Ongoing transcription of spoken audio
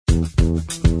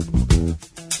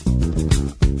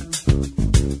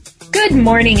Good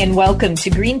morning and welcome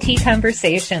to Green Tea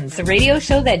Conversations, a radio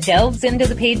show that delves into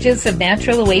the pages of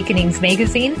Natural Awakenings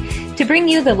magazine to bring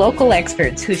you the local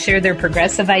experts who share their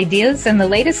progressive ideas and the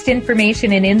latest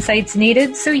information and insights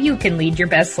needed so you can lead your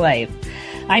best life.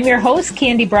 I'm your host,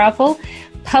 Crary Brouhard,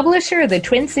 publisher of the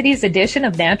Twin Cities edition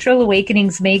of Natural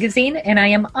Awakenings magazine, and I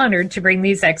am honored to bring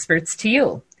these experts to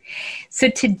you. So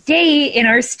today in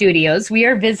our studios, we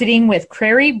are visiting with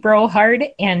Crary Brouhard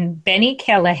and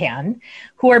Callaghan,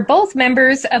 who are both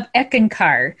members of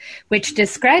Eckankar, which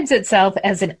describes itself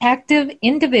as an active,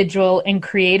 individual, and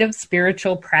creative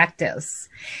spiritual practice.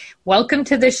 Welcome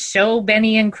to the show,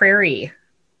 Benny and Crary.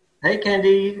 Hey,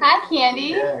 Candy. Hi, Candy.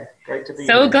 Yeah, great to be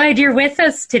So here. glad you're with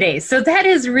us today. So that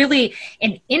is really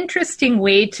an interesting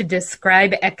way to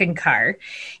describe Eckankar.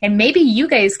 And maybe you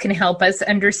guys can help us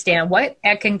understand what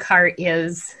Eckankar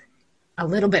is a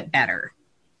little bit better.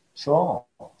 Sure.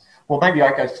 Well, maybe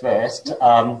I go first.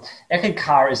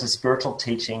 Eckankar is a spiritual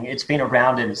teaching. It's been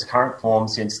around in its current form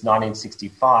since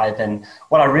 1965. And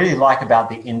what I really like about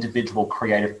the individual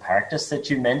creative practice that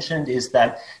you mentioned is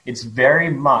that it's very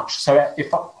much, so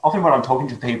often when I'm talking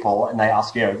to people and they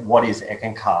ask, what is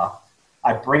Eckankar?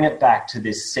 I bring it back to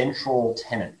this central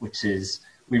tenet, which is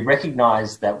we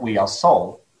recognize that we are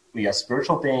soul. We are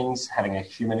spiritual beings having a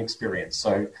human experience.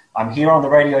 So I'm here on the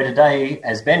radio today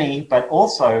as Benny, but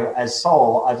also as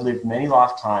soul. I've lived many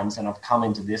lifetimes and I've come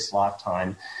into this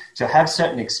lifetime to have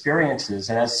certain experiences.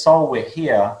 And as soul, we're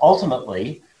here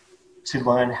ultimately to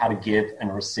learn how to give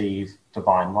and receive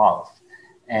divine love.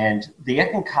 And the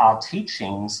Eckankar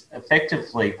teachings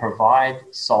effectively provide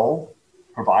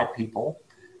people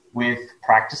with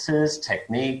practices,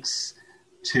 techniques,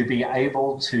 to be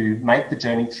able to make the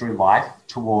journey through life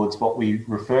towards what we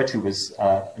refer to as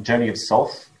a journey of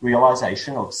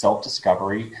self-realization, of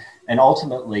self-discovery, and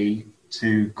ultimately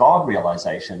to God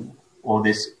realization, or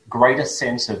this greater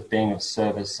sense of being of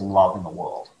service and love in the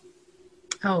world.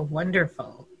 Oh,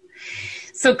 wonderful.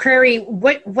 So, Crary,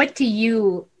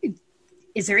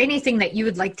 is there anything that you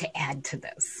would like to add to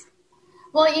this?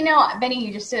 Well, Benny,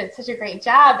 you just did such a great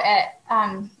job at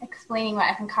explaining what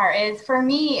Eckankar is. For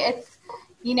me, it's,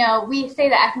 we say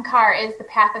that Eckankar is the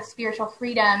path of spiritual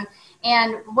freedom.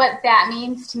 And what that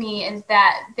means to me is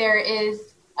that there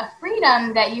is a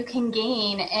freedom that you can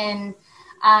gain in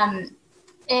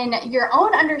your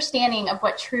own understanding of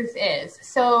what truth is.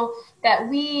 So that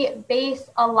we base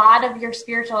a lot of your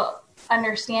spiritual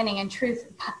understanding and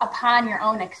truth upon your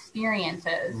own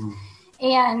experiences.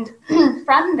 And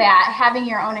from that, having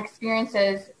your own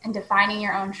experiences and defining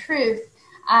your own truth,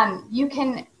 you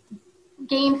can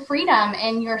gain freedom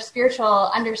in your spiritual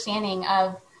understanding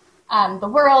of the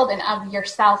world and of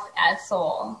yourself as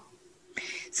soul.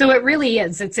 So it really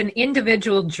is. It's an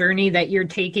individual journey that you're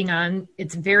taking on.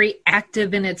 It's very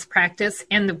active in its practice.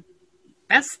 And the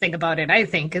best thing about it, I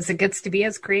think, is it gets to be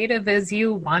as creative as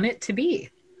you want it to be.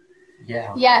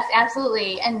 Yeah. Yes,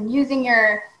 absolutely. And using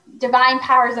your divine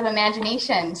powers of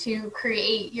imagination to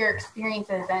create your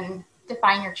experiences and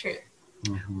define your truth.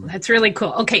 Mm-hmm. That's really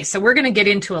cool. Okay, so we're going to get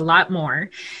into a lot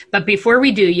more. But before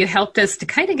we do, you helped us to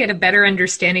kind of get a better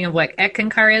understanding of what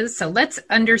Eckankar is. So let's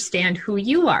understand who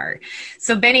you are.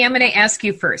 So Benny, I'm going to ask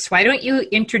you first. Why don't you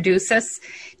introduce us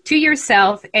to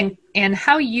yourself and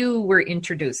how you were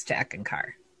introduced to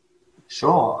Eckankar?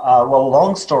 Sure. Well,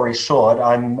 long story short,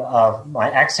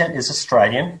 my accent is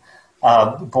Australian.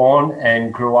 Born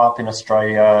and grew up in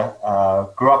Australia,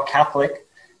 grew up Catholic,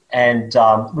 and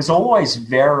was always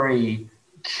very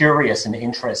curious and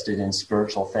interested in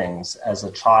spiritual things as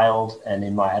a child and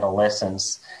in my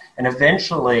adolescence. And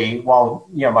eventually, while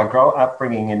my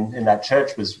upbringing in that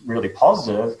church was really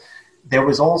positive, there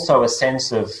was also a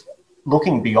sense of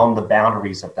looking beyond the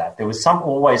boundaries of that. There was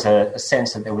always a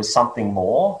sense that there was something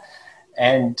more.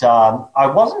 And I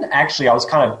was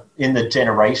kind of in the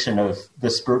generation of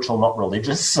the spiritual, not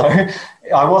religious. So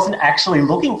I wasn't actually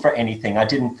looking for anything. I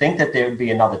didn't think that there would be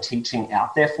another teaching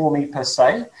out there for me per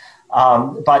se.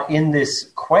 But in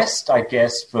this quest, I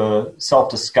guess, for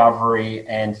self-discovery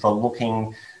and for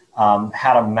looking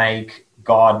how to make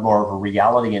God more of a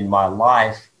reality in my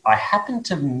life, I happened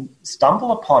to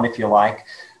stumble upon, if you like,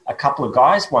 a couple of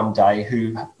guys one day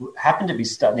who happened to be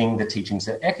studying the teachings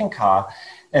of Eckankar.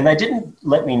 And they didn't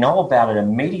let me know about it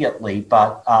immediately,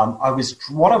 but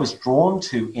what I was drawn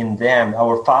to in them,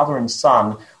 our father and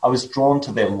son, I was drawn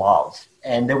to their love.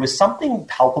 And there was something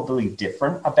palpably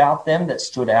different about them that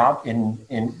stood out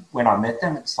in when I met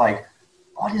them. It's like,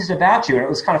 what is it about you? And it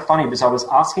was kind of funny because I was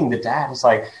asking the dad, I was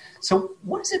like, so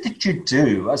what is it that you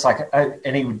do? I was like,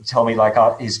 and he would tell me like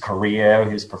his career,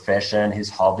 his profession, his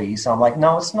hobbies. So I'm like,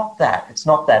 no, it's not that. It's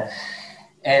not that.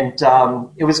 And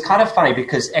it was kind of funny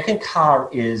because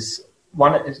Eckankar is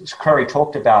Crary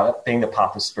talked about it being the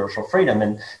path of spiritual freedom,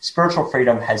 and spiritual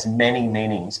freedom has many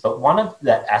meanings. But one of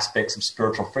the aspects of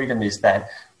spiritual freedom is that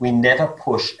we never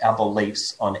push our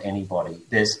beliefs on anybody.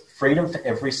 There's freedom for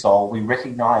every soul. We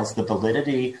recognize the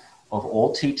validity of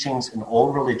all teachings and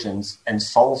all religions and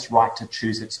soul's right to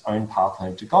choose its own path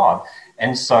home to God.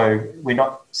 And so we're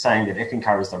not saying that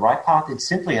Eckankar is the right path. It's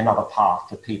simply another path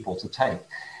for people to take.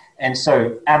 And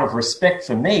so out of respect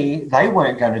for me, they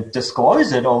weren't going to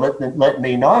disclose it or let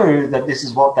me know that this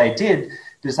is what they did,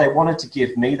 because they wanted to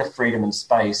give me the freedom and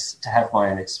space to have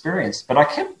my own experience. But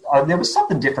there was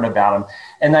something different about them.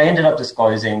 And they ended up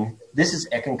disclosing, this is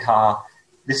Eckankar,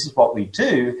 this is what we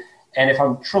do. And if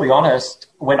I'm truly honest,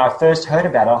 when I first heard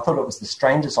about it, I thought it was the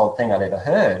strangest old thing I'd ever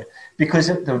heard, because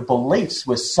the beliefs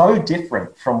were so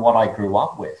different from what I grew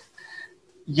up with.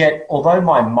 Yet, although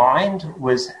my mind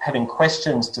was having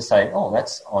questions to say, oh,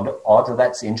 that's odd, or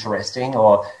that's interesting,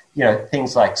 or,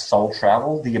 things like soul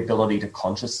travel, the ability to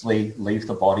consciously leave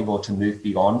the body or to move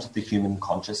beyond the human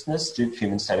consciousness, the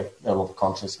human state of level of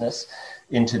consciousness,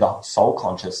 into the soul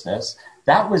consciousness,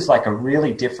 that was like a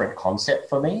really different concept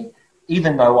for me.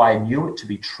 Even though I knew it to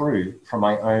be true from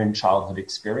my own childhood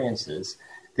experiences,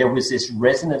 there was this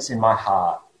resonance in my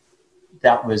heart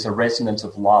that was a resonance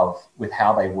of love with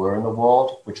how they were in the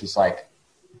world, which was like,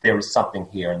 there is something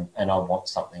here and I want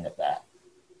something of that.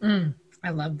 I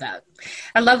love that.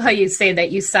 I love how you say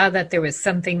that you saw that there was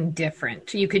something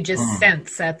different. You could just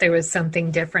sense that there was something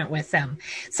different with them.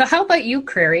 So how about you,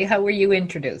 Crary? How were you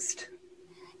introduced?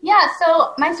 Yeah,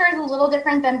 so my story is a little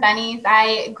different than Benny's.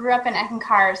 I grew up in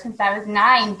Eckankar since I was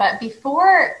 9, but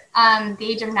before the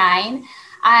age of 9,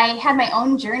 I had my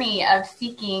own journey of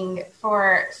seeking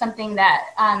for something that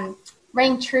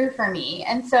rang true for me.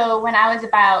 And so when I was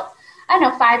about,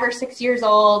 5 or 6 years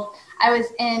old, I was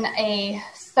in a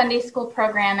Sunday school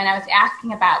program and I was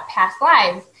asking about past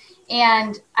lives.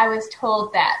 And I was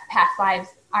told that past lives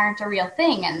aren't a real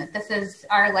thing and that this is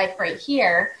our life right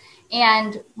here,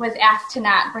 and was asked to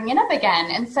not bring it up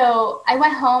again. And so I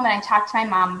went home and I talked to my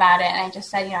mom about it, and I just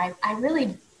said, I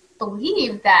really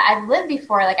believe that I've lived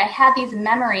before. Like, I had these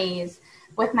memories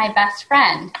with my best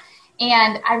friend,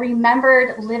 and I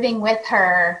remembered living with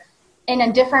her in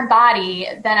a different body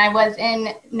than I was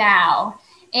in now.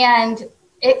 And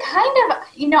it kind of,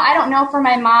 I don't know for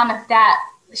my mom if that,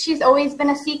 she's always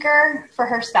been a seeker for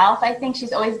herself. I think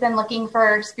she's always been looking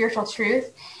for spiritual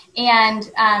truth. And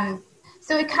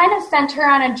so it kind of sent her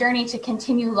on a journey to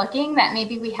continue looking, that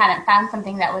maybe we hadn't found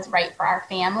something that was right for our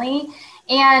family.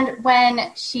 And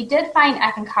when she did find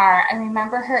Eckankar, I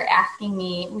remember her asking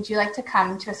me, would you like to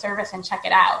come to a service and check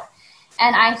it out?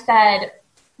 And I said,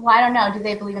 well, I don't know. Do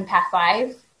they believe in past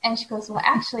lives? And she goes, well,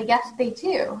 actually, yes, they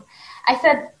do. I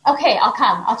said, okay, I'll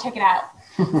come. I'll check it out.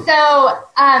 So,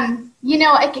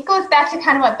 it goes back to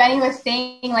kind of what Benny was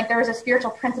saying, like there was a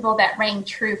spiritual principle that rang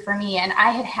true for me, and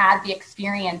I had the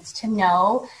experience to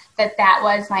know that that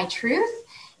was my truth,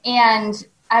 and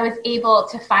I was able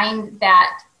to find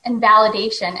that and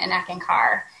validation in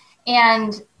Eckankar.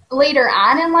 And later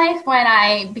on in life, when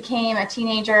I became a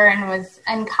teenager and was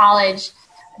in college,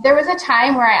 there was a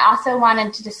time where I also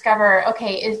wanted to discover,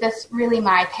 okay, is this really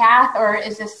my path, or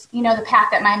is this, the path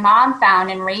that my mom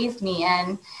found and raised me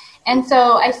in? And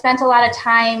so I spent a lot of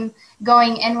time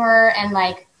going inward and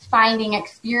like finding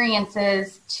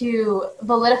experiences to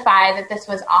validify that this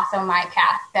was also my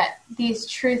path, that these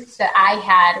truths that I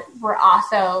had were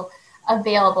also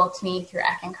available to me through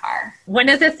Eckankar. One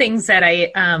of the things that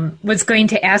I was going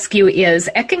to ask you is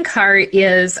Eckankar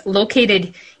is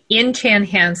located in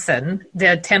Chanhassen,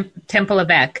 the Temple of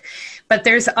Eck, but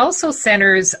there's also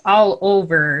centers all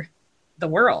over the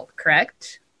world,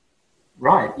 correct?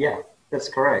 Right, yeah, that's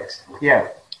correct. Yeah.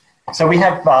 So we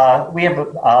have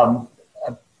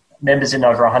members in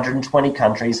over 120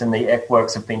 countries, and the Eck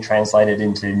works have been translated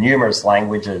into numerous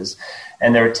languages.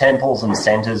 And there are temples and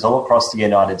centers all across the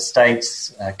United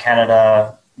States,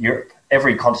 Canada, Europe,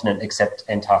 every continent except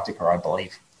Antarctica, I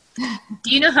believe.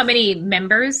 Do you know how many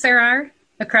members there are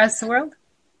across the world?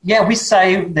 Yeah, we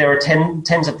say there are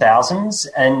tens of thousands,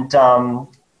 and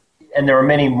there are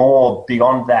many more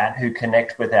beyond that who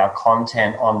connect with our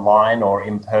content online or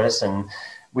in person.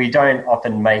 We don't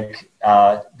often make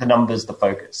the numbers the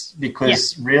focus,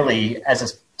 because really, as a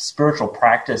spiritual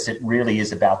practice, it really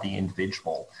is about the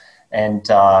individual, and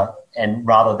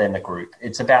rather than the group.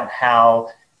 It's about how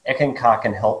Eckankar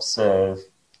can help serve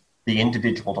the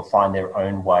individual to find their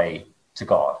own way to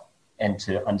God and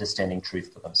to understanding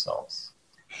truth for themselves.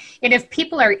 And if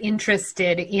people are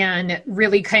interested in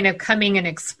really kind of coming and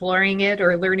exploring it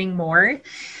or learning more,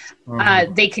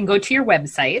 they can go to your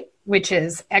website, which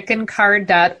is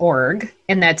eckankar.org,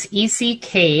 and that's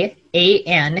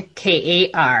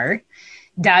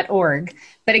ECKANKAR.org.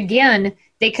 But again,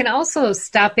 they can also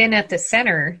stop in at the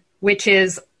center, which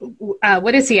is,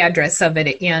 what is the address of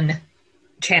it in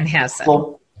Chanhassen?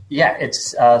 Well, yeah,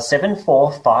 it's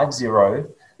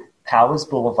 7450 Powers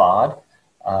Boulevard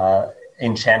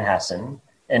in Chanhassen.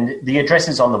 And the address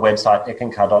is on the website,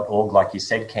 eckankar.org, like you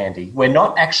said, Candy. We're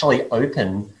not actually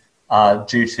open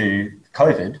due to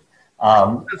COVID.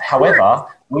 However,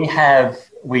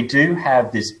 we do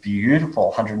have this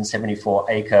beautiful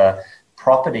 174-acre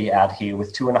property out here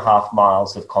with 2.5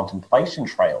 miles of contemplation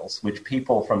trails, which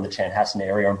people from the Chanhassen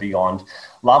area and beyond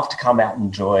love to come out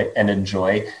and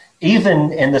enjoy.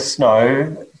 Even in the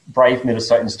snow, brave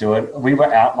Minnesotans do it. We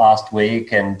were out last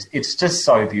week, and it's just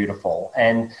so beautiful.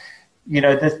 And, you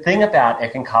know, the thing about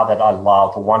Eckankar that I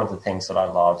love, or one of the things that I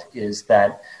love, is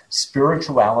that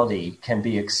spirituality can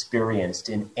be experienced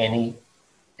in any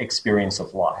experience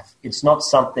of life. It's not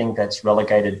something that's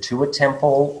relegated to a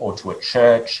temple or to a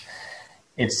church.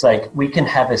 It's like we can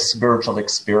have a spiritual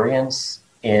experience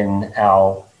in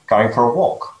our going for a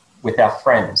walk with our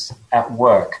friends at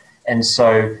work. And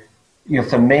so, you know,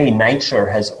 for me, nature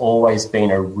has always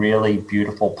been a really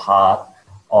beautiful part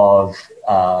of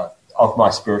my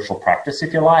spiritual practice,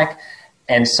 if you like.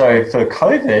 And so for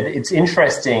COVID, it's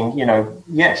interesting, you know,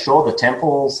 yeah, sure, the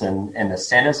temples and the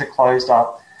centers are closed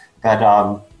up,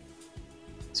 but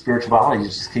spirituality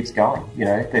just keeps going, you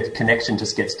know, the connection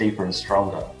just gets deeper and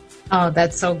stronger. Oh,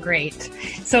 that's so great.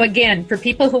 So again, for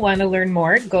people who want to learn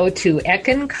more, go to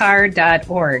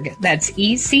eckankar.org. That's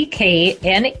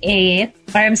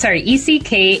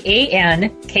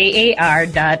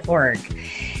ECKANKAR.org.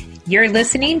 You're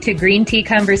listening to Green Tea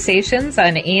Conversations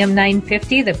on AM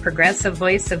 950, the progressive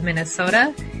voice of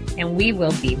Minnesota, and we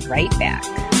will be right back.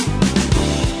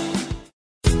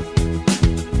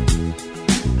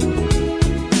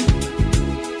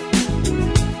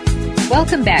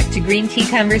 Welcome back to Green Tea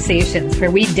Conversations,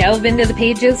 where we delve into the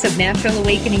pages of Natural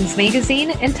Awakenings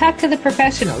magazine and talk to the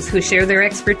professionals who share their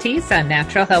expertise on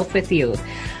natural health with you.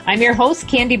 I'm your host,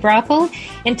 Candy Broppel,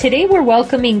 and today we're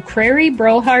welcoming Crary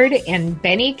Brouhard and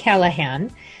Benny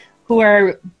Callaghan, who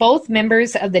are both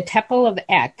members of the Temple of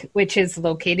Eck, which is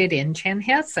located in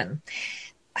Chanhassen.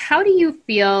 How do you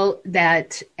feel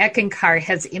that Eckankar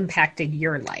has impacted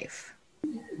your life?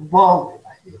 Well,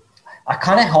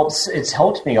 it's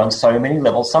helped me on so many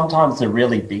levels. Sometimes they're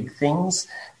really big things,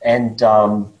 and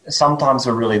sometimes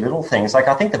they're really little things. Like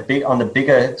I think the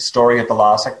bigger story of the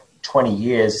last 20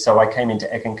 years, so I came into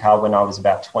Eckankar when I was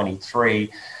about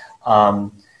 23,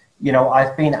 you know,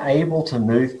 I've been able to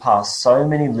move past so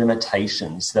many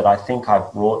limitations that I think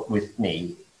I've brought with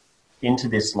me into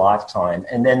this lifetime.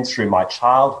 And then through my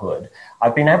childhood,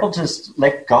 I've been able to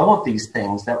let go of these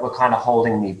things that were kind of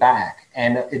holding me back.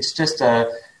 And it's just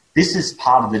this is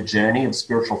part of the journey of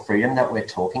spiritual freedom that we're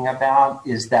talking about,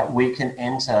 is that we can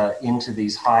enter into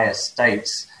these higher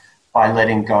states by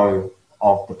letting go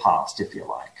of the past, if you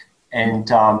like. And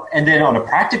then on a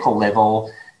practical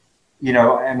level, you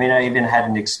know, I mean, I even had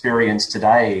an experience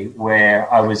today where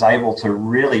I was able to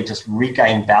really just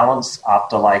regain balance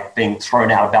after like being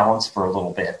thrown out of balance for a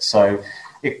little bit. So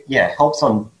it helps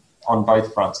on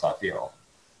both fronts, I feel.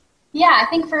 Yeah, I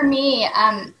think for me,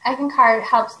 Eckankar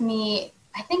helps me,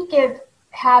 I think,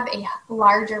 have a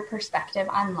larger perspective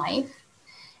on life.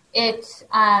 It's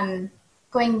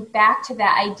going back to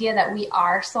that idea that we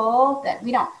are soul, that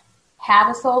we don't have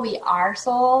a soul, we are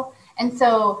soul. And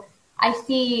so I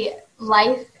see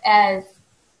life as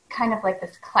kind of like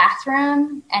this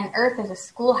classroom and earth as a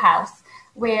schoolhouse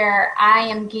where I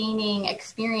am gaining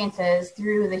experiences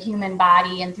through the human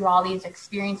body and through all these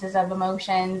experiences of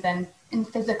emotions and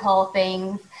physical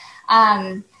things.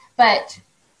 But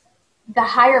the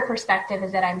higher perspective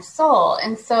is that I'm soul.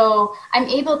 And so I'm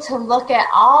able to look at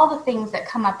all the things that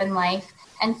come up in life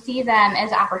and see them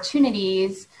as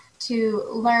opportunities to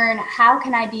learn how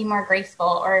can I be more graceful,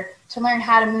 or to learn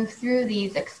how to move through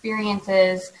these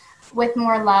experiences with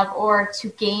more love, or to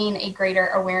gain a greater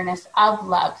awareness of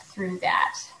love through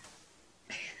that.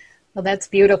 Well, that's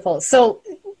beautiful. So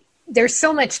there's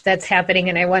so much that's happening,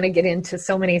 and I want to get into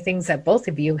so many things that both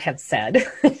of you have said.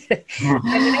 I'm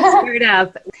going to start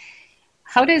off.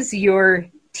 How does your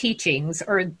teachings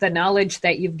or the knowledge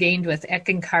that you've gained with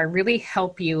Eckankar really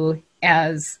help you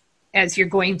as you're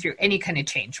going through any kind of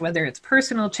change, whether it's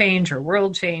personal change or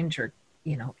world change or,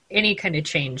 you know, any kind of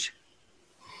change?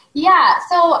 Yeah,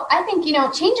 so I think,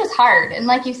 change is hard. And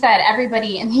like you said,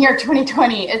 everybody in the year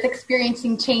 2020 is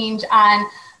experiencing change on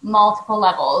multiple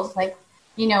levels, like,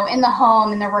 in the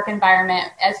home, in their work environment,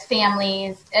 as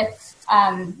families.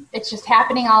 It's just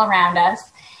happening all around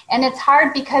us. And it's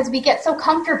hard because we get so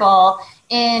comfortable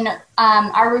in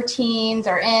our routines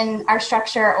or in our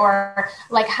structure or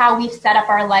like how we've set up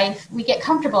our life. We get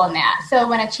comfortable in that. So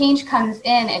when a change comes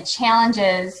in, it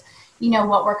challenges,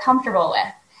 what we're comfortable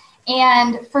with.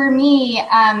 And for me,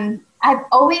 I've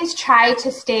always tried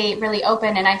to stay really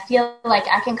open, and I feel like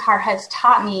Eckankar has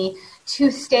taught me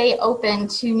to stay open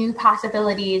to new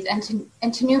possibilities and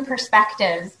to new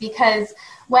perspectives, because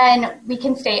when we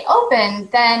can stay open,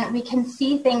 then we can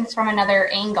see things from another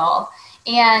angle.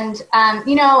 And,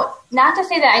 not to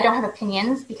say that I don't have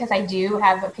opinions, because I do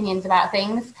have opinions about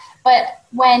things, but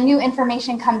when new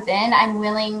information comes in, I'm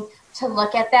willing to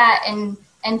look at that and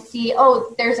see,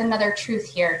 there's another truth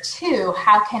here too.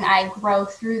 How can I grow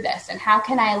through this? And how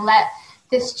can I let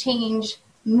this change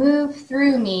move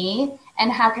through me?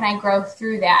 And how can I grow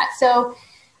through that? So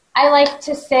I like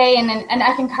to say, and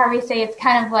Eckankar say, it's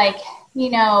kind of like,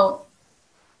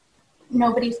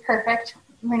 nobody's perfect.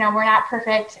 We're not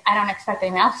perfect. I don't expect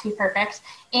anyone else to be perfect.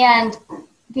 And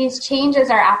these changes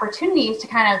are opportunities to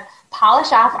kind of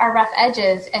polish off our rough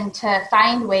edges and to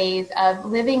find ways of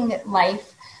living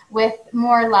life with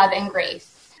more love and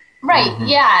grace. Right. Mm-hmm.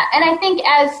 Yeah. And I think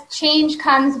as change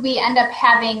comes, we end up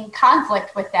having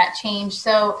conflict with that change.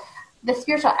 So the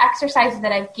spiritual exercises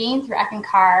that I've gained through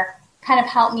Eckankar kind of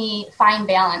help me find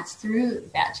balance through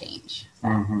that change. So.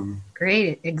 Mm-hmm.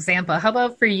 Great example. How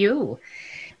about for you,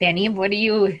 Benny?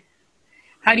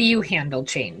 How do you handle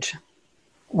change?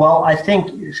 Well, I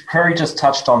think Crary just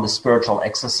touched on the spiritual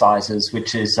exercises,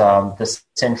 which is the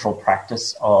central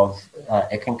practice of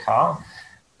Eckankar.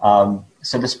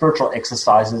 So the spiritual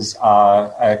exercises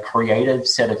are a creative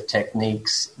set of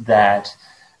techniques that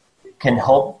can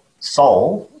help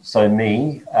soul, so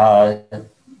me,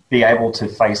 be able to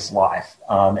face life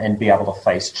and be able to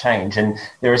face change. And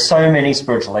there are so many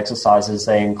spiritual exercises.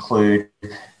 They include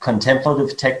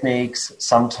contemplative techniques,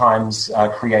 sometimes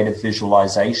creative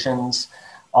visualizations.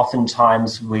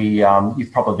 Oftentimes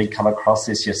you've probably come across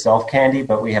this yourself, Candy,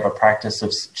 but we have a practice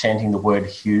of chanting the word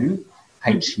Hu,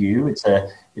 H-U.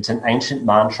 It's an ancient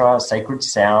mantra, a sacred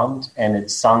sound, and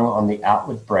it's sung on the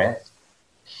outward breath.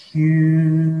 Hu.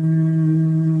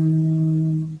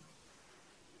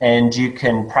 And you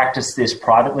can practice this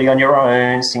privately on your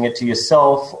own, sing it to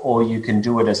yourself, or you can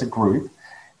do it as a group.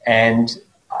 And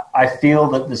I feel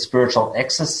that the spiritual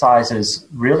exercises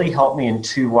really help me in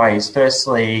two ways.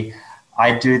 Firstly,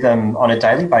 I do them on a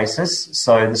daily basis.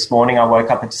 So this morning I woke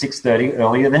up at 6:30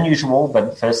 earlier than usual, but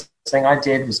the first thing I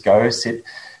did was go sit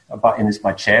in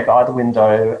my chair by the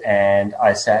window, and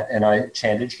I sat and I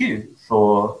chanted Hu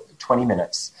for 20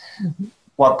 minutes. Mm-hmm.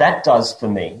 What that does for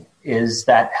me is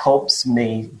that helps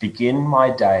me begin my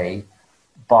day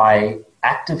by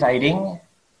activating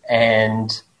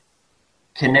and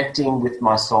connecting with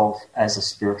myself as a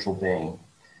spiritual being.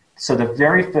 So the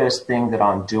very first thing that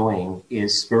I'm doing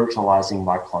is spiritualizing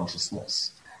my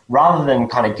consciousness. Rather than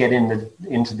kind of get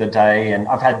into the day, and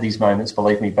I've had these moments,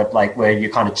 believe me, but like where you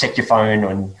kind of check your phone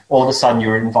and all of a sudden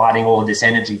you're inviting all of this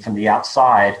energy from the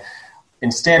outside.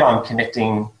 Instead, I'm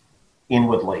connecting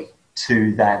inwardly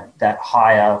to that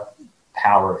higher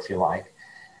power, if you like.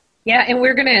 Yeah,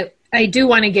 and I do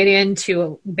want to get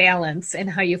into balance and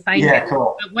how you find it.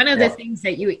 Cool. But one of the things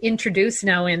that you introduced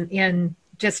now in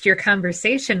just your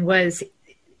conversation was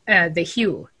the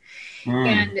Hu.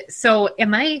 And so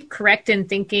am I correct in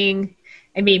thinking,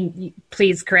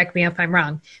 please correct me if I'm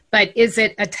wrong, but is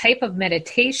it a type of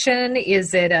meditation?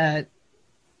 Is it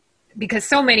because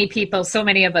so many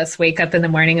of us wake up in the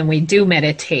morning and we do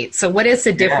meditate. So what is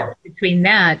the difference between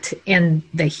that and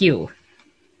the Hu?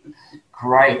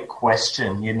 Great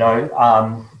question.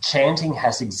 Chanting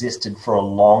has existed for a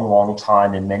long, long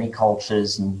time in many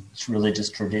cultures and religious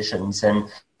traditions. And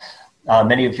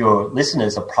many of your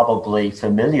listeners are probably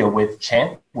familiar with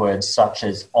chant words such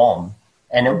as Om,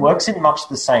 and it works in much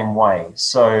the same way.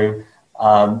 So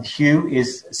Hu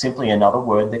is simply another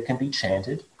word that can be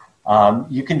chanted.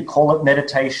 You can call it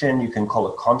meditation, you can call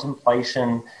it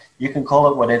contemplation, you can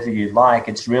call it whatever you like.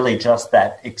 It's really just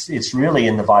that it's really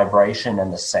in the vibration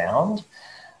and the sound.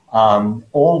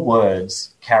 All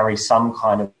words carry some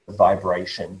kind of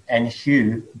vibration, and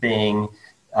Hu being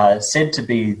said to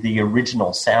be the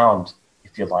original sound,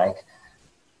 if you like,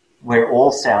 where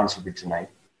all sounds originate.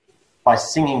 By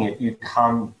singing it, you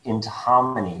come into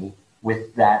harmony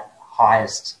with that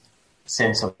highest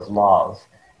sense of love.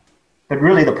 But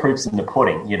really the proof's in the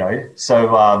pudding,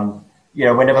 So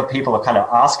whenever people are kind of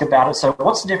ask about it, so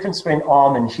what's the difference between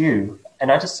Om and Hu?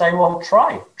 And I just say, well,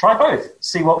 try both,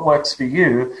 see what works for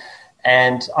you.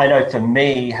 And I know for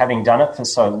me, having done it for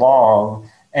so long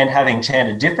and having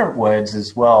chanted different words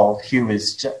as well, Hu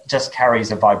is just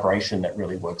carries a vibration that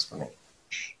really works for me.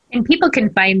 And people can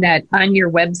find that on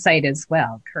your website as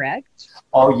well, correct?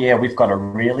 Oh, yeah, we've got a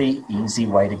really easy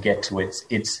way to get to it.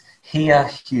 It's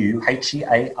hearhu,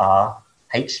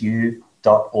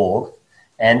 hearhu.org,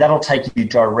 and that'll take you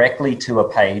directly to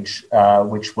a page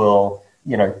which will,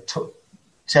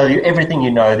 tell you everything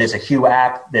you know. There's a Hu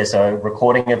app, there's a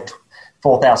recording of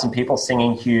 4,000 people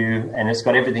singing Hu, and it's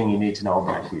got everything you need to know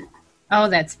about Hu. Oh,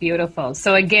 that's beautiful.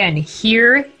 So again,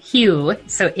 Hear Hu,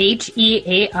 so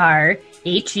HEARHU.org,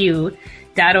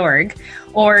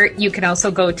 or you can also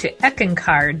go to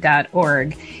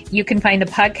Eckankar.org. You can find a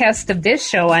podcast of this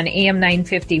show on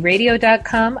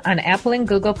am950radio.com, on Apple and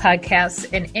Google Podcasts,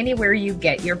 and anywhere you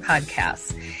get your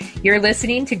podcasts. You're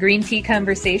listening to Green Tea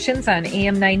Conversations on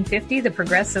AM950, the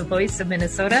progressive voice of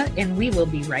Minnesota, and we will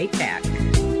be right back.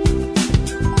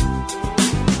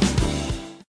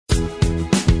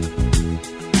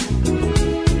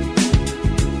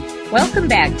 Welcome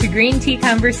back to Green Tea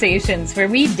Conversations, where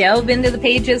we delve into the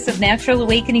pages of Natural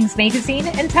Awakenings magazine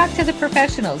and talk to the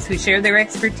professionals who share their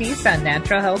expertise on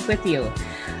natural health with you.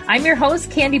 I'm your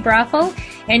host, Crary Brouhard,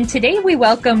 and today we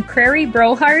welcome Crary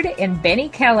Brouhard and Benny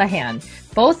Callaghan.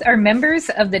 Both are members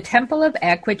of the Temple of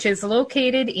Eck, which is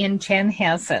located in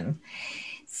Chanhassen.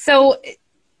 So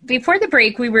before the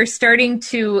break, we were starting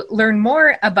to learn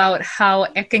more about how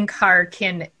Eckankar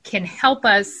can help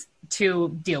us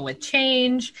to deal with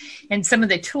change and some of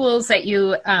the tools that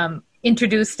you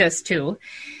introduced us to.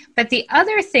 But the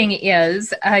other thing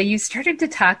is you started to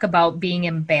talk about being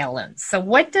in balance. So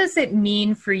what does it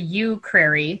mean for you,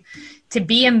 Crary, to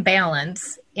be in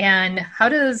balance, and how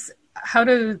do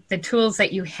the tools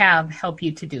that you have help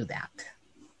you to do that?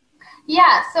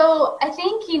 Yeah, so I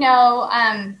think,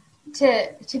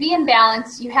 to be in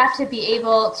balance, you have to be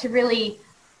able to really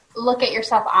look at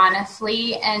yourself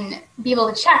honestly and be able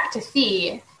to check to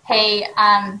see, hey,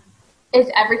 is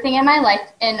everything in my life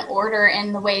in order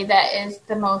in the way that is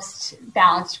the most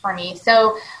balanced for me?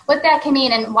 So what that can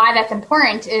mean and why that's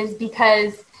important is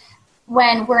because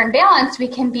when we're in balance, we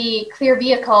can be clear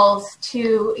vehicles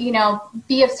to,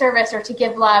 be of service or to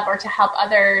give love or to help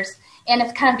others. And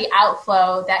it's kind of the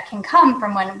outflow that can come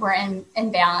from when we're in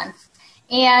balance.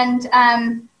 And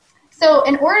so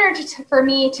in order for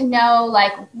me to know,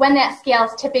 like, when that scale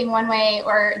is tipping one way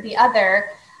or the other,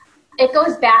 it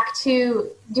goes back to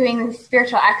doing the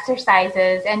spiritual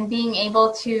exercises and being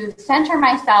able to center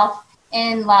myself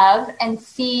in love and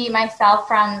see myself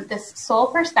from this soul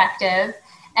perspective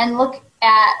and look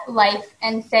at life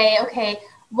and say, okay,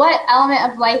 what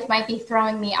element of life might be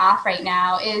throwing me off right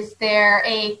now? Is there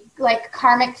a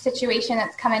karmic situation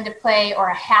that's come into play, or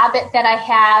a habit that I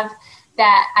have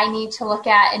that I need to look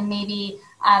at and maybe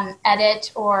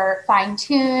edit or fine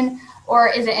tune? Or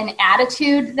is it an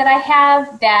attitude that I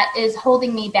have that is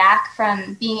holding me back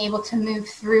from being able to move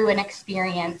through an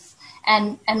experience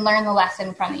and learn the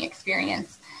lesson from the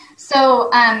experience?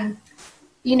 So,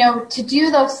 to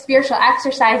do those spiritual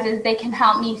exercises, they can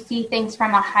help me see things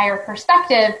from a higher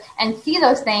perspective and see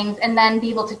those things and then be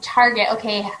able to target,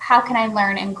 okay, how can I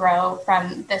learn and grow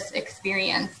from this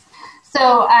experience?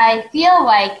 So I feel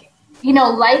like,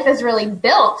 life is really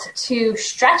built to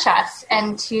stretch us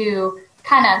and to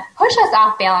kind of push us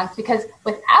off balance, because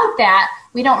without that,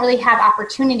 we don't really have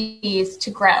opportunities to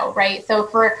grow, right? So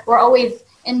if we're always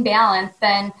in balance,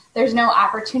 then there's no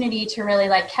opportunity to really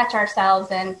catch ourselves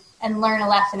and learn a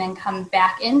lesson and come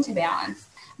back into balance.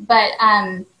 But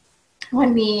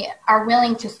when we are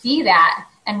willing to see that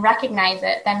and recognize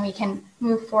it, then we can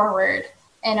move forward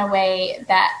in a way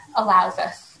that allows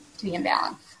us to be in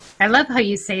balance. I love how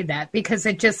you say that, because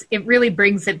it really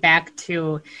brings it back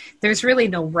to, there's really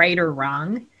no right or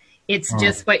wrong. It's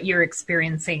just what you're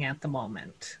experiencing at the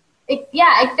moment.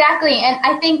 Yeah, exactly. And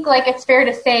I think it's fair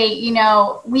to say,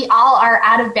 we all are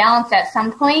out of balance at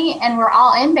some point, and we're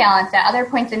all in balance at other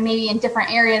points, and maybe in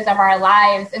different areas of our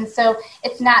lives. And so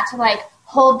it's not to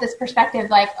hold this perspective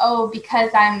because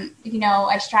I'm,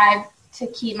 I strive to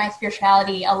keep my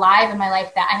spirituality alive in my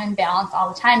life, that I'm in balance all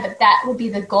the time. But that would be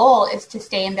the goal, is to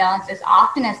stay in balance as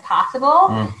often as possible.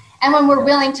 And when we're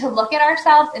willing to look at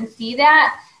ourselves and see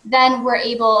that, then we're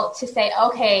able to say,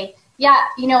 okay, yeah,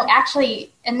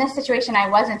 actually in this situation, I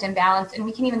wasn't in balance. And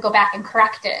we can even go back and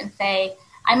correct it and say,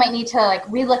 I might need to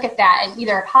relook at that and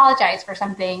either apologize for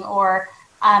something or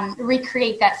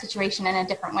recreate that situation in a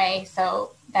different way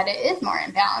so that it is more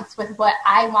in balance with what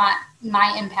I want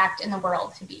my impact in the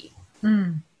world to be.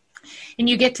 And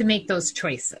you get to make those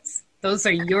choices. Those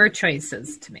are your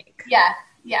choices to make. Yes,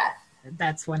 yes.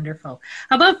 That's wonderful.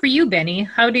 How about for you, Benny?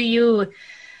 How do you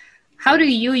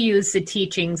use the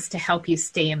teachings to help you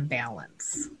stay in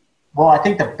balance? Well, I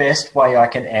think the best way I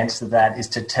can answer that is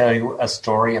to tell you a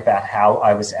story about how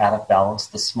I was out of balance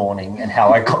this morning and how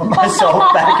I got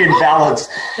myself back in balance.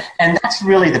 And that's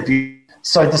really the beauty.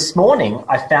 So this morning,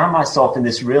 I found myself in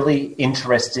this really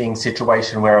interesting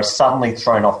situation where I was suddenly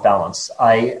thrown off balance.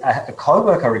 A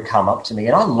coworker had come up to me,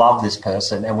 and I love this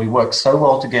person, and we work so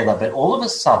well together, but all of a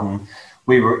sudden,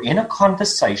 we were in a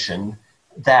conversation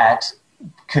that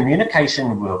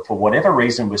communication, for whatever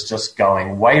reason, was just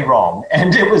going way wrong.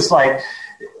 And it was like,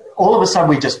 all of a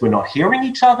sudden, we just were not hearing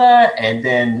each other, and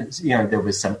then, there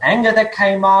was some anger that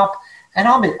came up. And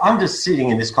I'm just sitting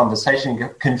in this conversation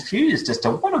confused as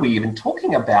to what are we even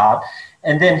talking about?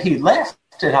 And then he left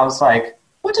and I was like,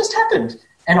 what just happened?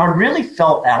 And I really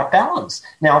felt out of balance.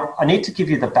 Now, I need to give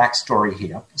you the backstory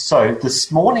here. So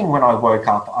this morning when I woke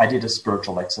up, I did a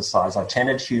spiritual exercise. I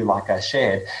chanted Hugh like I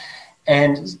shared.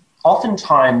 And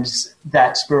oftentimes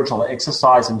that spiritual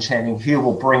exercise and chanting Hugh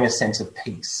will bring a sense of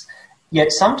peace.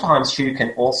 Yet sometimes Hugh can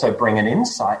also bring an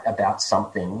insight about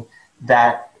something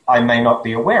that I may not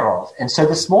be aware of. And so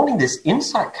this morning, this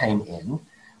insight came in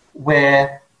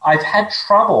where I've had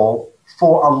trouble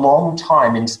for a long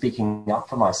time in speaking up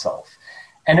for myself.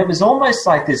 And it was almost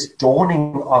like this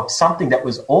dawning of something that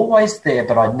was always there,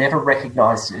 but I'd never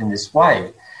recognized it in this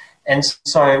way. And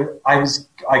so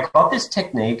I got this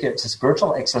technique. It's a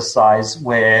spiritual exercise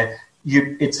where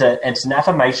it's an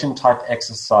affirmation type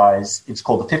exercise. It's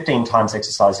called the 15 times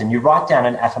exercise. And you write down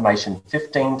an affirmation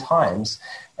 15 times.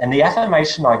 And the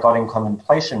affirmation I got in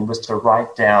contemplation was to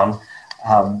write down,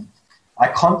 I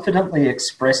confidently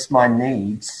express my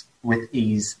needs with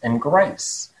ease and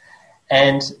grace.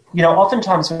 And,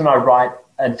 oftentimes when I write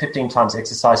a 15 times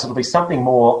exercise, it'll be something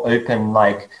more open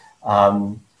like,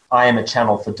 I am a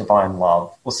channel for divine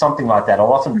love or something like that.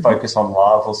 I'll often focus on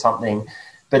love or something.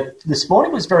 But this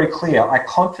morning was very clear. I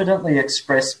confidently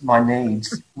expressed my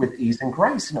needs with ease and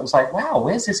grace. And it was like, wow,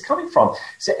 where's this coming from?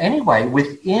 So anyway,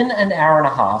 within an hour and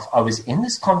a half, I was in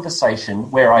this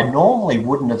conversation where I normally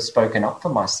wouldn't have spoken up for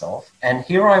myself. And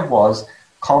here I was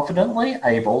confidently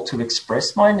able to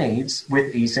express my needs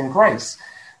with ease and grace.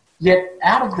 Yet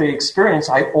out of the experience,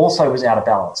 I also was out of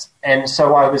balance. And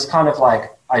so I was kind of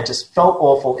like, I just felt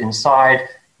awful inside.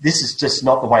 This is just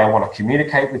not the way I want to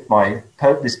communicate with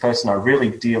this person I really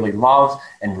dearly love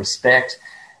and respect.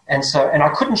 And I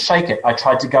couldn't shake it. I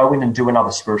tried to go in and do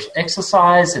another spiritual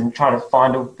exercise and try to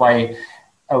find a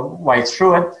way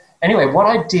through it. Anyway, what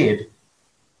I did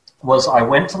was I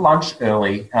went to lunch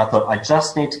early and I thought I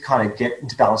just need to kind of get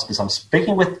into balance because I'm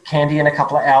speaking with Candy in a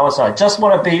couple of hours. And I just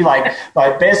want to be like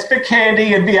my best for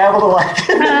Candy and be able to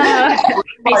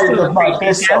my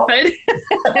best self.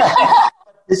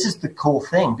 This is the cool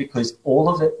thing because all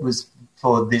of it was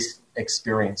for this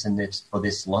experience and for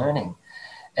this learning.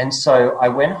 And so I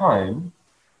went home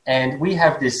and we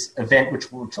have this event, which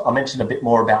I'll mention a bit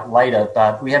more about later,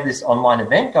 but we have this online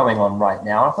event going on right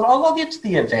now. I thought, I'll get to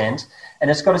the event and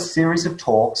it's got a series of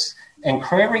talks. And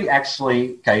Crary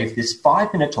actually gave this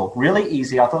 5-minute talk, really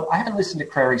easy. I thought, I haven't listened to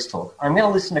Crary's talk. I'm going to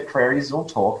listen to Crary's little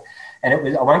talk.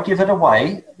 And I won't give it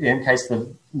away in case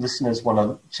the listeners want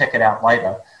to check it out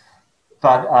later.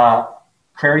 But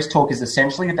Crary's talk is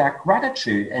essentially about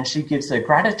gratitude, and she gives a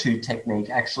gratitude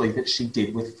technique actually that she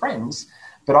did with friends.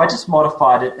 But I just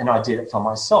modified it and I did it for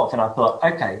myself. And I thought,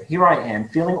 okay, here I am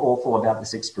feeling awful about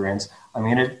this experience. I'm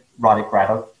going to write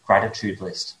a gratitude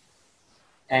list.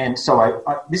 And so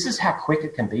this is how quick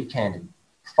it can be, Candy.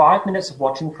 5 minutes of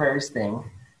watching Crary's thing,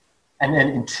 and then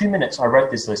in 2 minutes I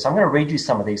wrote this list. I'm going to read you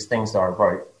some of these things that I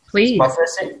wrote. Please.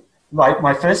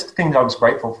 My first thing that I was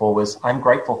grateful for was I'm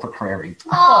grateful for Crary.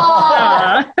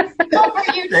 Aww.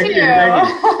 For you too. Thank you.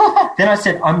 Then I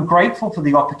said, I'm grateful for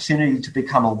the opportunity to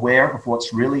become aware of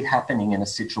what's really happening in a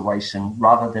situation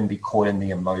rather than be caught in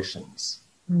the emotions.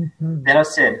 Mm-hmm. Then I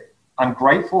said, I'm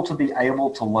grateful to be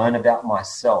able to learn about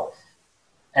myself.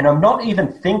 And I'm not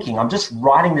even thinking, I'm just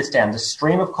writing this down, the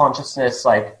stream of consciousness,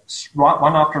 like right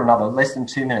one after another, less than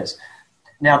 2 minutes.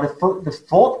 Now, the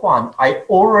fourth one, I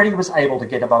already was able to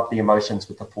get above the emotions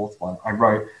with the fourth one. I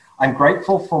wrote, I'm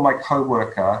grateful for my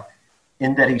coworker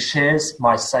in that he shares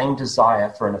my same desire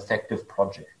for an effective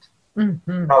project.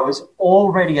 Mm-hmm. I was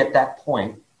already at that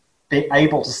point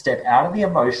able to step out of the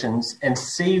emotions and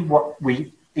see what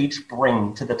we each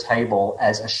bring to the table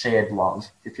as a shared love,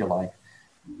 if you like.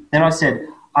 Then I said,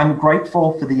 I'm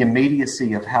grateful for the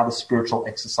immediacy of how the spiritual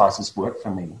exercises work for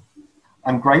me.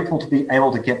 I'm grateful to be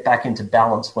able to get back into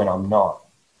balance when I'm not.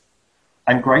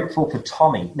 I'm grateful for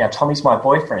Tommy. Now, Tommy's my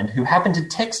boyfriend, who happened to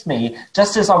text me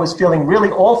just as I was feeling really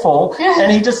awful,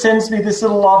 and he just sends me this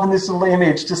little love and this little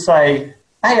image to say,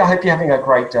 hey, I hope you're having a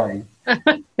great day.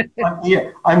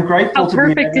 I'm grateful. How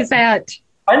perfect is that?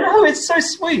 I know, it's so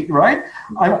sweet, right?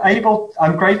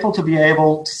 I'm grateful to be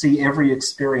able to see every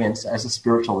experience as a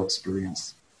spiritual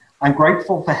experience. I'm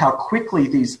grateful for how quickly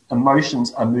these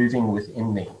emotions are moving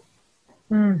within me.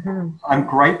 Mm-hmm. I'm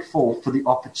grateful for the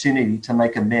opportunity to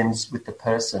make amends with the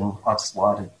person I've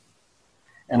slighted.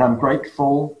 And I'm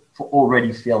grateful for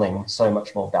already feeling so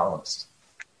much more balanced.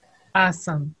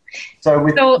 Awesome. So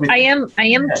I am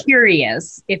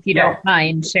curious, if you don't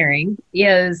mind sharing,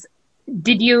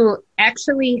 did you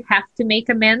actually have to make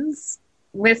amends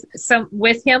with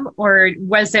him, or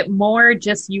was it more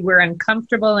just you were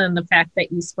uncomfortable in the fact that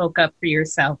you spoke up for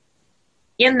yourself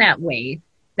in that way,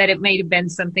 that it might have been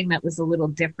something that was a little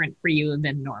different for you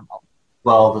than normal?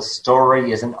 Well, the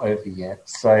story isn't over yet.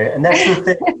 And that's the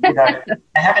thing, I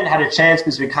haven't had a chance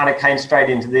because we kind of came straight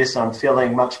into this. I'm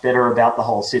feeling much better about the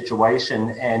whole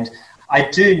situation. And I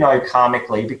do know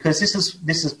karmically, because this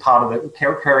is part of it.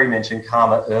 Crary mentioned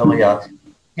karma earlier.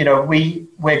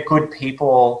 We're good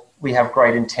people. We have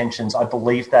great intentions. I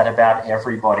believe that about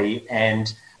everybody.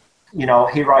 And,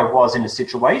 here I was in a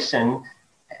situation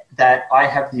that I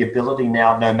have the ability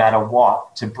now, no matter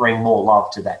what, to bring more love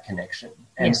to that connection.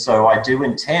 And so I do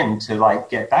intend to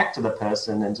get back to the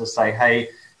person and to say, hey,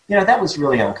 that was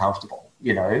really uncomfortable,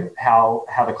 how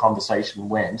the conversation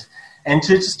went. And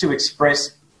to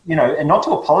express, and not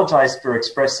to apologize for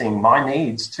expressing my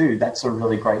needs too. That's a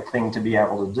really great thing to be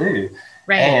able to do.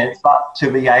 Right. But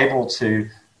to be able to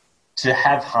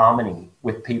have harmony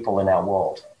with people in our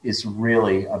world is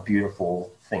really a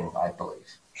beautiful thing, I believe.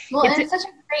 Well, and it's such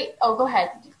a great, go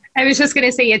ahead. I was just going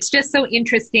to say, it's just so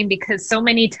interesting because so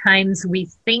many times we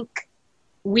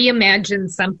imagine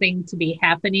something to be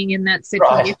happening in that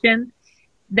situation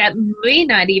that may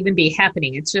not even be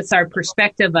happening. It's just our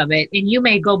perspective of it. And you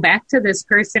may go back to this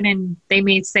person and they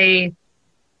may say,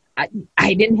 I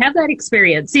didn't have that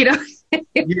experience, You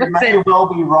may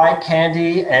well be right,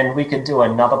 Candy, and we could do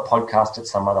another podcast at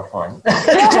some other point.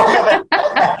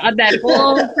 On that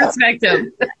whole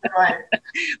perspective. Right.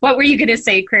 What were you going to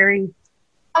say, Crary?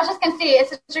 I was just going to say it's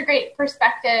such a great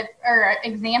perspective or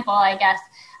example, I guess,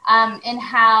 in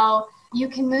how you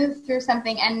can move through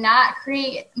something and not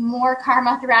create more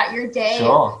karma throughout your day.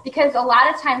 Sure. Because a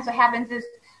lot of times what happens is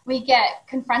we get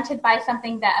confronted by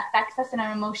something that affects us in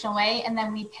an emotional way, and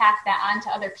then we pass that on to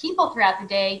other people throughout the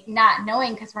day, not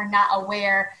knowing because we're not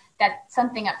aware that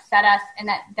something upset us and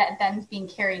that then is being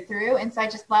carried through. And so I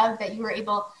just love that you were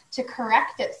able to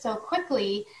correct it so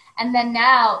quickly and then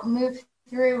now move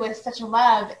through with such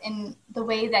love in the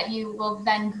way that you will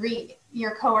then greet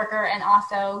your coworker and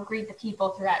also greet the people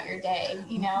throughout your day,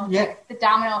 the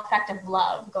domino effect of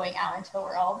love going out into the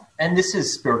world. And this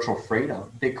is spiritual freedom,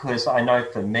 because I know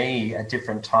for me at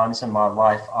different times in my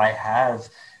life, I have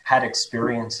had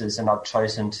experiences and I've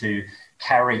chosen to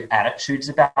carry attitudes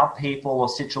about people or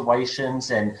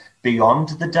situations and beyond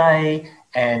the day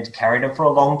and carried them for a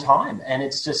long time. And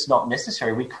it's just not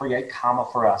necessary. We create karma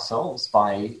for ourselves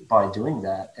by doing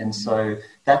that. And so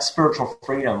that's spiritual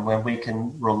freedom, when we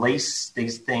can release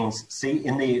these things, see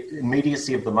in the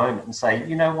immediacy of the moment and say,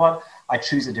 you know what, I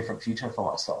choose a different future for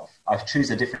myself. I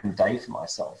choose a different day for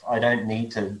myself. I don't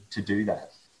need to do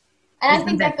that. And I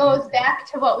think that goes back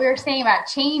to what we were saying about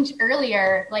change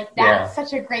earlier. That's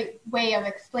such a great way of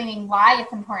explaining why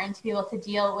it's important to be able to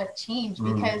deal with change,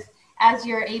 because as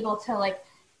you're able to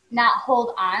not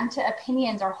hold on to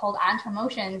opinions or hold on to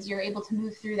emotions, you're able to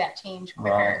move through that change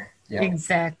quicker. Right. Yeah.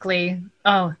 Exactly.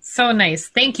 Oh, so nice.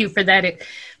 Thank you for that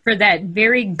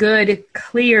very good,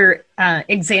 clear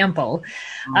example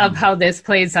of how this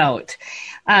plays out.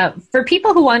 For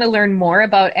people who want to learn more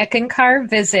about Eckankar,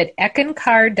 visit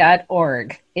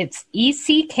eckankar.org. It's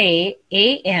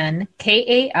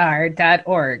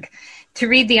ECKANKAR.org. To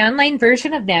read the online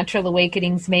version of Natural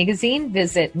Awakenings magazine,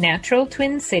 visit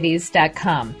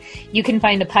naturaltwincities.com. You can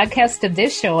find a podcast of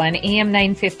this show on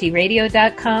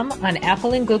am950radio.com, on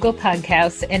Apple and Google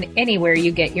Podcasts, and anywhere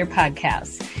you get your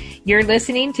podcasts. You're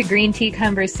listening to Green Tea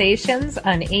Conversations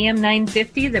on AM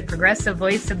 950, the progressive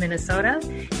voice of Minnesota,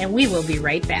 and we will be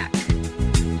right back.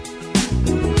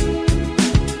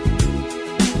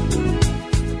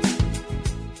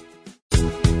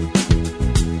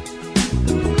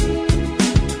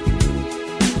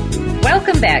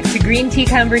 Welcome back to Green Tea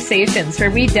Conversations,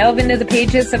 where we delve into the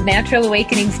pages of Natural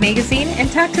Awakenings magazine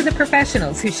and talk to the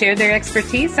professionals who share their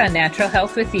expertise on natural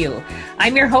health with you.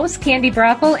 I'm your host, Candy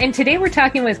Brothel, and today we're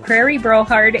talking with Crary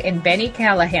Brouhard and Benny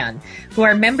Callaghan, who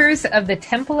are members of the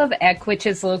Temple of Eck, which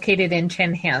is located in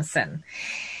Chanhassen.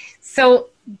 So,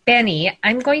 Benny,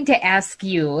 I'm going to ask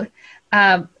you,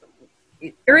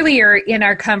 earlier in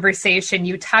our conversation,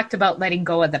 you talked about letting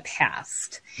go of the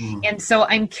past. And so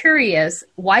I'm curious,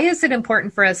 why is it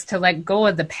important for us to let go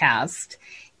of the past?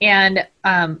 And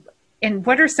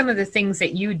what are some of the things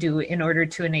that you do in order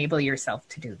to enable yourself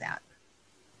to do that?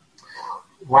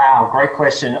 Wow, great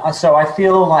question. So I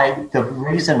feel like the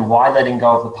reason why letting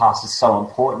go of the past is so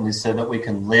important is so that we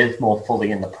can live more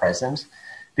fully in the present.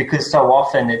 Because so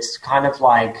often it's kind of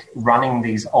like running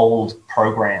these old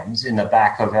programs in the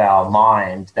back of our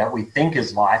mind that we think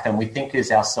is life and we think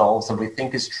is ourselves and we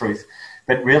think is truth.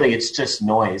 But really, it's just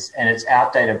noise and it's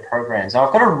outdated programs. And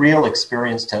I've got a real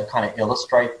experience to kind of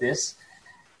illustrate this.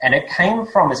 And it came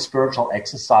from a spiritual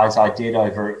exercise I did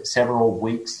over several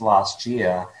weeks last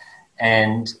year.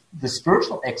 And the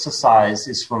spiritual exercise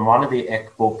is from one of the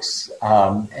Eck books,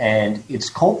 and it's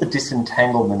called The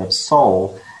Disentanglement of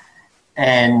Soul.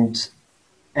 And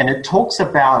it talks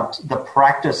about the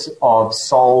practice of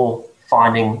soul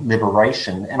finding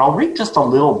liberation. And I'll read just a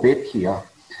little bit here.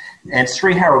 And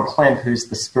Sri Harold Clem, who's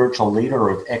the spiritual leader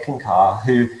of Eckankar,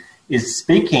 who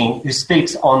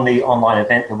speaks on the online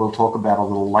event that we'll talk about a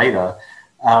little later,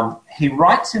 he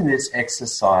writes in this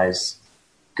exercise,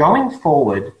 going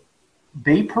forward,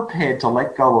 be prepared to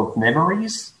let go of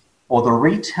memories or the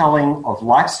retelling of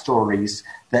life stories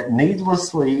that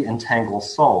needlessly entangle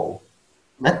soul.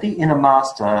 Let the inner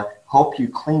master help you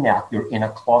clean out your inner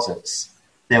closets.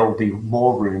 There will be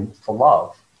more room for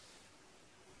love.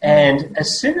 And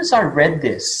as soon as I read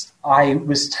this, I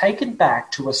was taken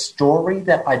back to a story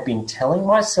that I'd been telling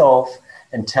myself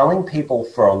and telling people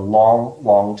for a long,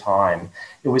 long time.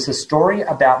 It was a story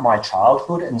about my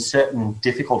childhood and certain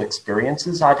difficult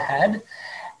experiences I'd had.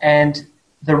 And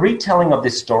the retelling of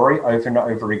this story over and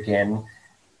over again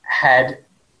had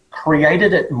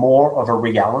created it more of a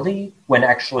reality when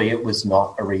actually it was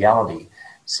not a reality.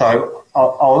 So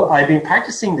I've been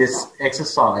practicing this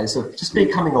exercise of just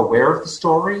becoming aware of the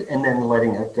story and then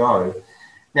letting it go.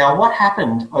 Now, what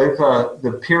happened over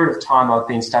the period of time I've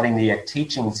been studying the Eck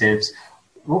teachings is,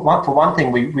 for one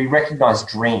thing, we recognize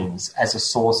dreams as a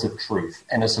source of truth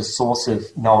and as a source of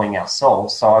knowing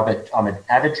ourselves. So I'm an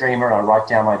avid dreamer and I write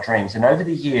down my dreams. And over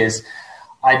the years,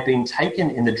 I'd been taken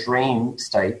in the dream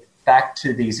state back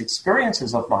to these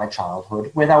experiences of my childhood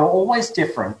where they were always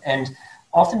different. And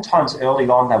oftentimes early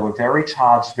on, they were very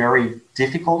charged, very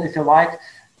difficult, if you like.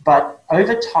 But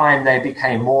over time, they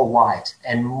became more light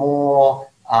and more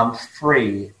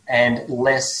free and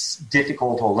less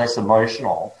difficult or less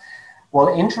emotional. Well,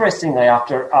 interestingly,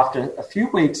 after a few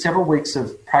weeks, several weeks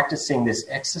of practicing this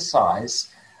exercise,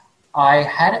 I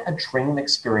had a dream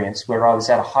experience where I was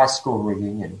at a high school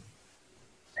reunion.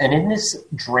 And in this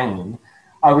dream,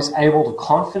 I was able to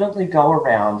confidently go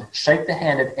around, shake the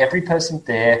hand of every person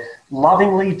there,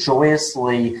 lovingly,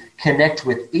 joyously connect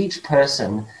with each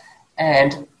person.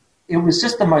 And it was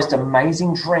just the most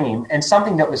amazing dream and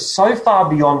something that was so far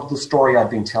beyond the story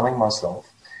I'd been telling myself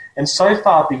and so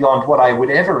far beyond what I would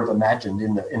ever have imagined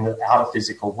in the outer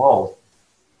physical world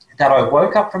that I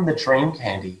woke up from the dream,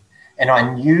 Candy, and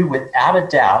I knew without a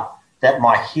doubt that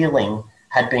my healing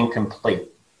had been complete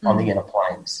on the inner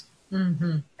planes.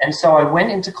 Mm-hmm. And so I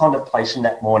went into contemplation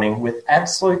that morning with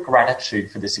absolute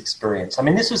gratitude for this experience. I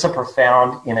mean, this was a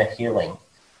profound inner healing.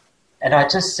 And I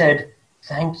just said,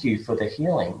 thank you for the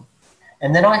healing.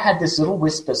 And then I had this little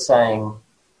whisper saying,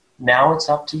 now it's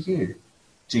up to you.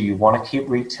 Do you want to keep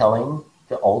retelling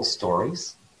the old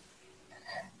stories?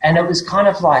 And it was kind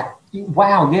of like,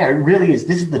 wow, yeah, it really is.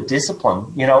 This is the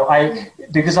discipline,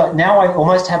 because now I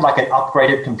almost had like an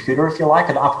upgraded computer, if you like,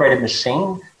 an upgraded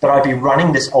machine, that I'd be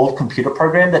running this old computer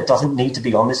program that doesn't need to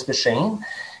be on this machine.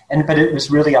 But it was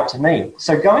really up to me.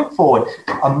 So going forward,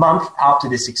 a month after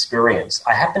this experience,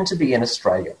 I happened to be in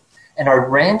Australia and I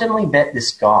randomly met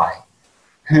this guy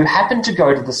who happened to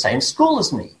go to the same school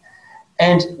as me.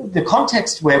 And the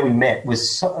context where we met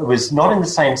was not in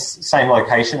the same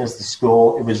location as the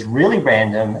school. It was really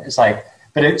random. It's like,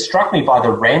 but it struck me by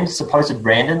the supposed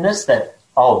randomness that,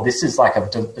 oh, this is like a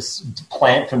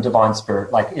plant from Divine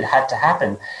Spirit. Like it had to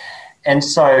happen. And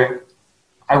so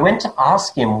I went to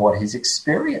ask him what his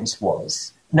experience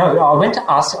was. No, I went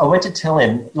to tell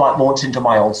him, like launch into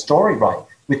my old story, right?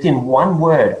 Within one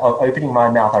word of opening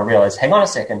my mouth, I realized, hang on a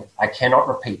second, I cannot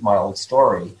repeat my old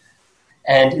story.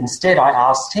 And instead I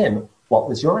asked him, what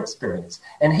was your experience?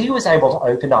 And he was able to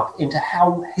open up into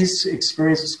how his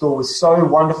experience at school was so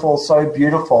wonderful, so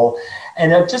beautiful.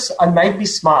 And it made me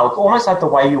smile, almost like the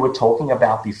way you were talking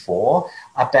about before,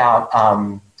 about,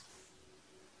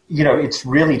 it's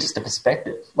really just a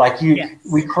perspective. Like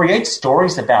we create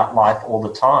stories about life all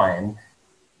the time,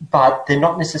 but they're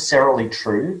not necessarily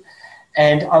true.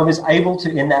 And I was able to,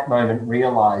 in that moment,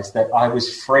 realize that I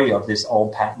was free of this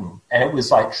old pattern. And it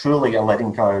was like truly a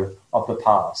letting go of the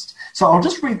past. So I'll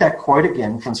just read that quote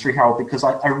again from Sri Harold, because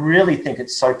I really think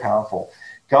it's so powerful.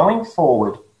 Going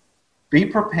forward, be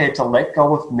prepared to let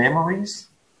go of memories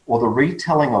or the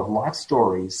retelling of life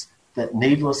stories that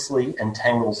needlessly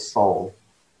entangle soul.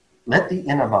 Let the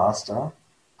inner master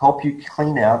help you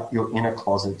clean out your inner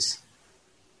closets.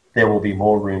 There will be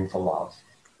more room for love.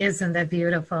 Isn't that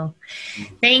beautiful?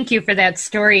 Thank you for that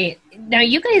story. Now,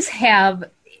 you guys have,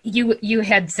 you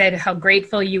had said how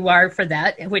grateful you are for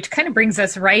that, which kind of brings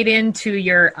us right into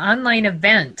your online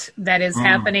event that is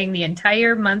happening the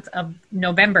entire month of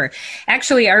November.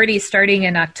 Actually, already starting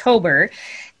in October,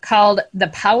 called The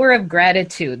Power of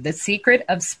Gratitude, The Secret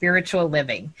of Spiritual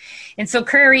Living. And so,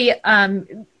 Crary,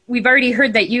 we've already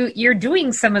heard that you're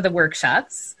doing some of the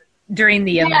workshops during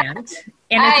the event.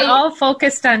 And it's all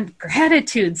focused on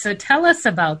gratitude. So tell us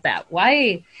about that.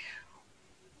 Why,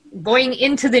 going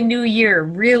into the new year,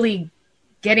 really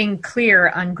getting clear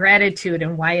on gratitude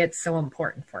and why it's so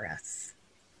important for us?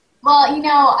 Well,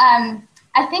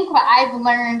 I think what I've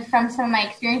learned from some of my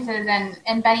experiences,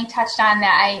 and Benny touched on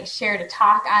that, I shared a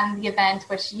talk on the event,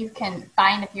 which you can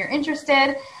find if you're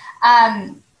interested,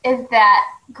 is that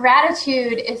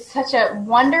gratitude is such a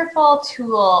wonderful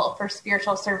tool for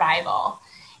spiritual survival.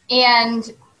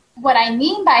 And what I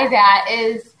mean by that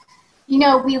is,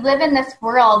 we live in this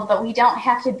world, but we don't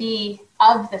have to be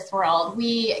of this world.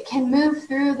 We can move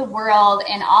through the world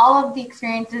and all of the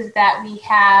experiences that we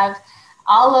have,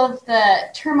 all of the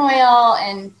turmoil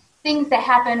and things that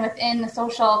happen within the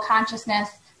social consciousness,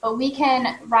 but we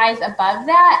can rise above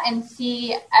that and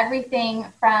see everything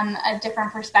from a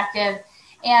different perspective.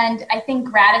 And I think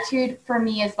gratitude for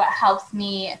me is what helps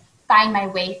me find my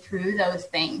way through those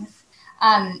things.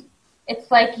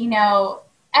 It's like,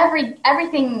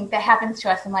 everything that happens to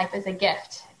us in life is a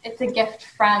gift. It's a gift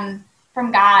from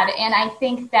God. And I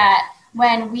think that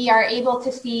when we are able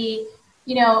to see,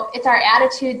 it's our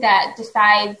attitude that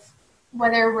decides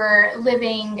whether we're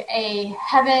living a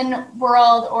heaven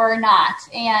world or not.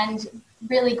 And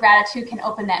really gratitude can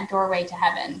open that doorway to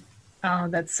heaven. Oh,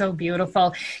 that's so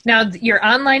beautiful. Now, your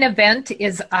online event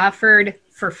is offered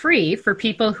for free for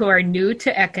people who are new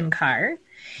to Eckankar.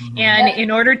 And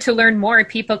in order to learn more,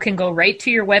 people can go right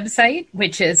to your website,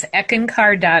 which is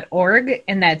eckankar.org,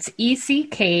 and that's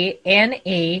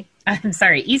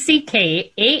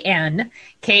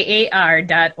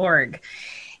ECKANKAR.org.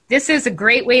 This is a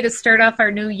great way to start off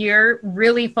our new year,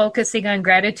 really focusing on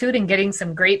gratitude and getting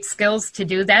some great skills to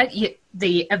do that.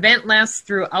 The event lasts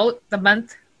throughout the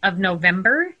month of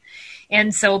November,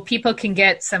 and so people can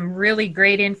get some really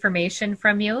great information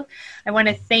from you. I want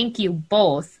to thank you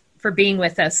both for being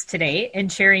with us today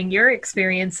and sharing your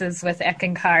experiences with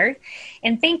Eckankar.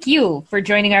 And thank you for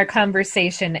joining our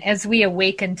conversation as we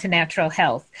awaken to natural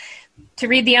health. To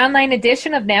read the online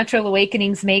edition of Natural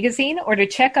Awakenings magazine or to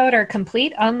check out our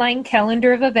complete online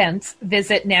calendar of events,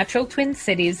 visit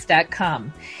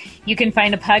naturaltwincities.com. You can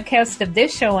find a podcast of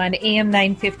this show on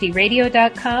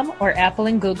am950radio.com or Apple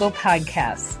and Google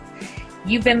Podcasts.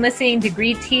 You've been listening to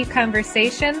Green Tea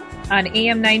Conversation on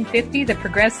AM 950, the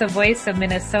progressive voice of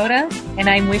Minnesota, and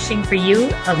I'm wishing for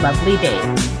you a lovely day.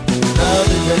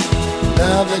 Lovely day,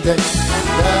 lovely day,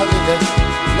 lovely day,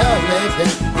 lovely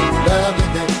day.